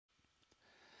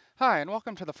Hi, and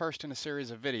welcome to the first in a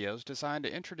series of videos designed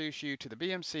to introduce you to the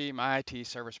BMC MyIT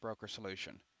Service Broker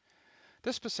solution.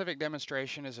 This specific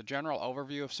demonstration is a general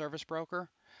overview of Service Broker.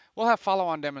 We'll have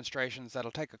follow-on demonstrations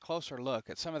that'll take a closer look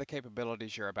at some of the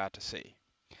capabilities you're about to see.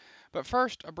 But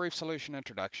first, a brief solution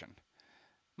introduction.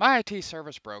 MyIT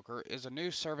Service Broker is a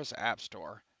new service app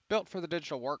store built for the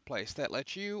digital workplace that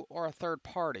lets you or a third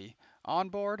party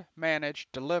onboard, manage,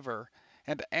 deliver,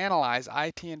 and analyze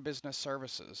IT and business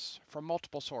services from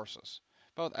multiple sources,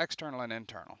 both external and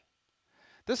internal.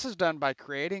 This is done by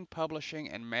creating, publishing,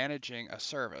 and managing a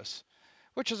service,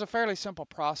 which is a fairly simple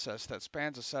process that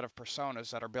spans a set of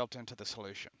personas that are built into the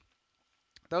solution.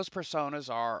 Those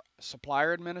personas are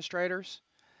supplier administrators,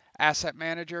 asset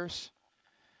managers,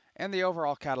 and the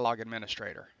overall catalog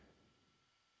administrator.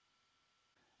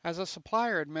 As a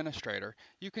supplier administrator,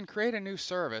 you can create a new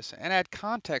service and add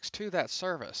context to that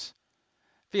service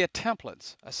via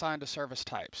templates assigned to service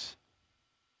types.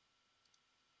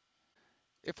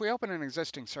 If we open an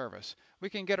existing service, we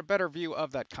can get a better view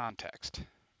of that context.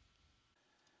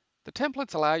 The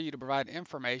templates allow you to provide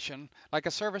information like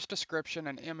a service description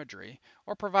and imagery,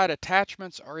 or provide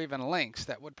attachments or even links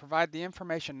that would provide the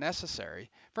information necessary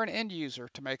for an end user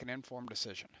to make an informed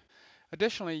decision.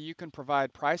 Additionally, you can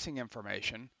provide pricing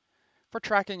information for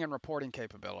tracking and reporting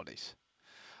capabilities,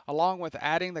 along with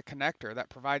adding the connector that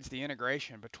provides the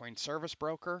integration between Service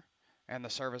Broker and the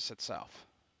service itself.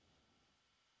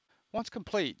 Once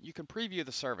complete, you can preview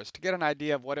the service to get an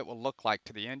idea of what it will look like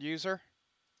to the end user,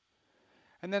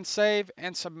 and then save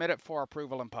and submit it for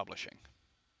approval and publishing.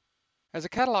 As a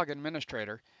catalog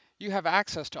administrator, you have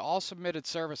access to all submitted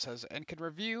services and can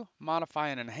review, modify,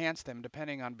 and enhance them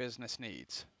depending on business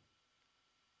needs.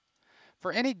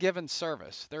 For any given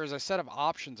service, there is a set of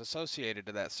options associated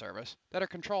to that service that are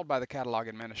controlled by the catalog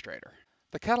administrator.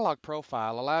 The catalog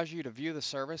profile allows you to view the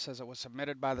service as it was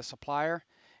submitted by the supplier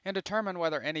and determine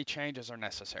whether any changes are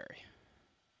necessary.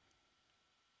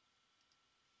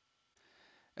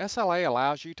 SLA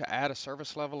allows you to add a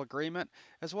service level agreement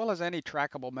as well as any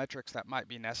trackable metrics that might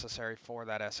be necessary for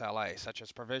that SLA, such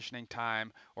as provisioning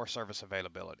time or service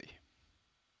availability.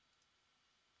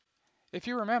 If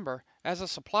you remember, as a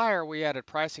supplier, we added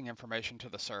pricing information to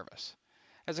the service.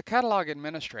 As a catalog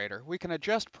administrator, we can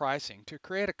adjust pricing to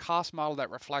create a cost model that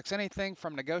reflects anything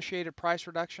from negotiated price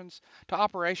reductions to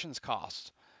operations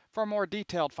costs for a more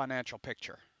detailed financial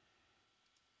picture.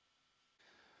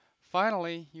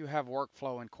 Finally, you have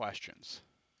workflow and questions.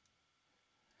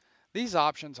 These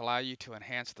options allow you to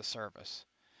enhance the service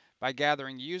by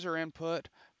gathering user input,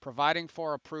 providing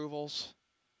for approvals,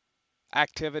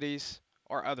 activities,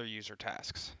 or other user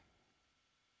tasks.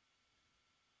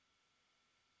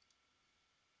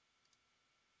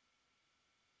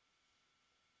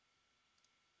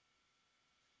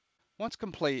 Once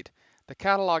complete, the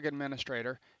catalog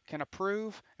administrator can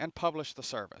approve and publish the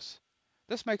service.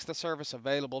 This makes the service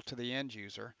available to the end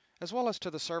user as well as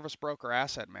to the service broker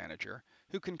asset manager,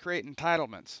 who can create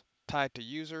entitlements tied to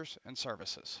users and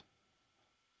services.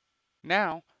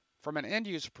 Now, from an end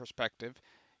user perspective,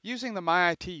 using the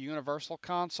MyIT Universal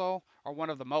Console or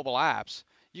one of the mobile apps,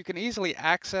 you can easily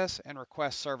access and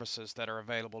request services that are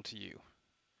available to you.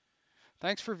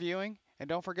 Thanks for viewing, and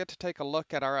don't forget to take a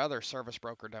look at our other service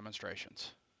broker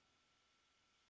demonstrations.